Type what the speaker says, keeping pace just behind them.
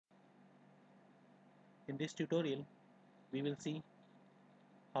In this tutorial, we will see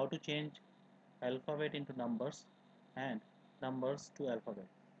how to change alphabet into numbers and numbers to alphabet.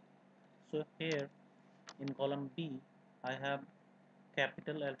 So here in column B, I have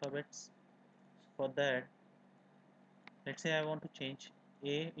capital alphabets. For that, let's say I want to change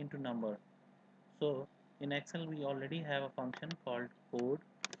A into number. So in Excel, we already have a function called code.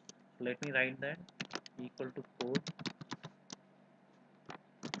 So let me write that equal to code,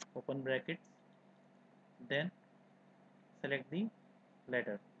 open brackets, then select the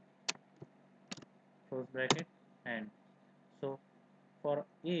letter, close bracket, and so for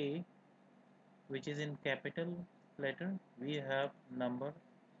A, which is in capital letter, we have number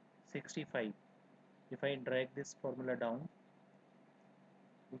 65. If I drag this formula down,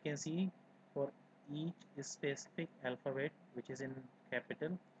 we can see for each specific alphabet which is in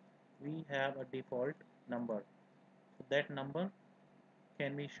capital, we have a default number. So that number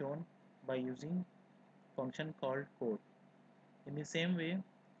can be shown by using function called code. In the same way,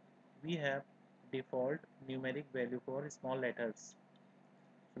 we have default numeric value for small letters.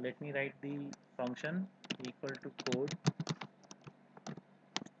 So let me write the function equal to code,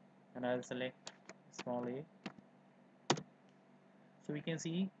 and I'll select small a. So we can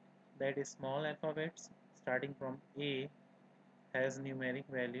see that small alphabets starting from A has numeric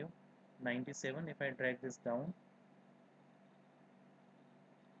value 97. If I drag this down,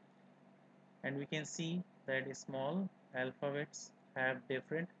 and we can see that small alphabets have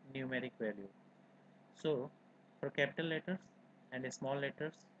different numeric value. So for capital letters and small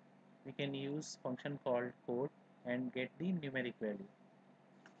letters, we can use function called code and get the numeric value.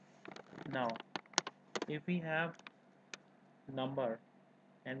 Now if we have number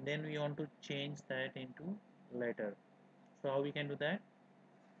and then we want to change that into letter, so how we can do that?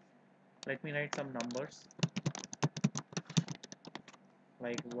 Let me write some numbers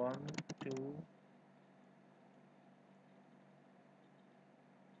like 1 2.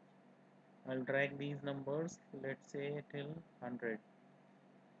 I'll drag these numbers, let's say till 100.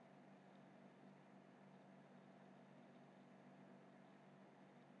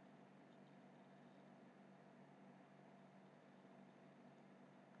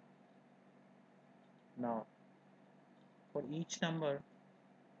 Now for each number,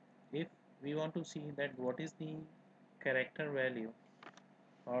 if we want to see that what is the character value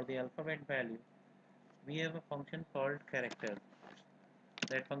or the alphabet value, we have a function called character.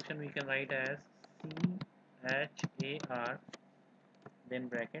 That function we can write as char, then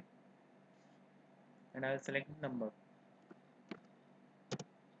bracket, and I'll select the number.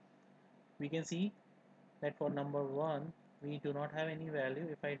 We can see that for number 1 we do not have any value.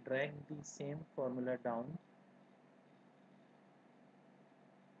 If I drag the same formula down,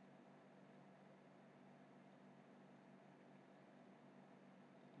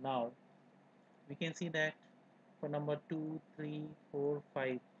 now we can see that for number 2 3 4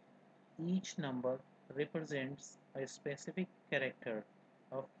 5, each number represents a specific character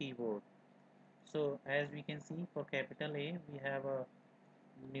of keyboard. So as we can see, for capital A we have a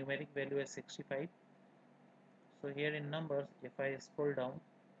numeric value as 65. So here in numbers, if I scroll down,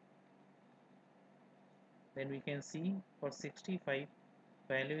 then we can see for 65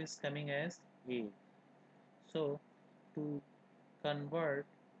 value is coming as A. So to convert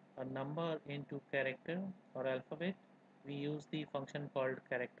a number into character or alphabet, we use the function called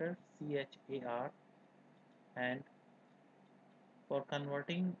character, char, and for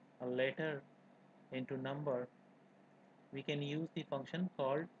converting a letter into number, we can use the function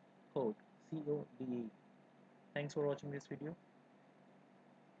called code, code. Thanks for watching this video.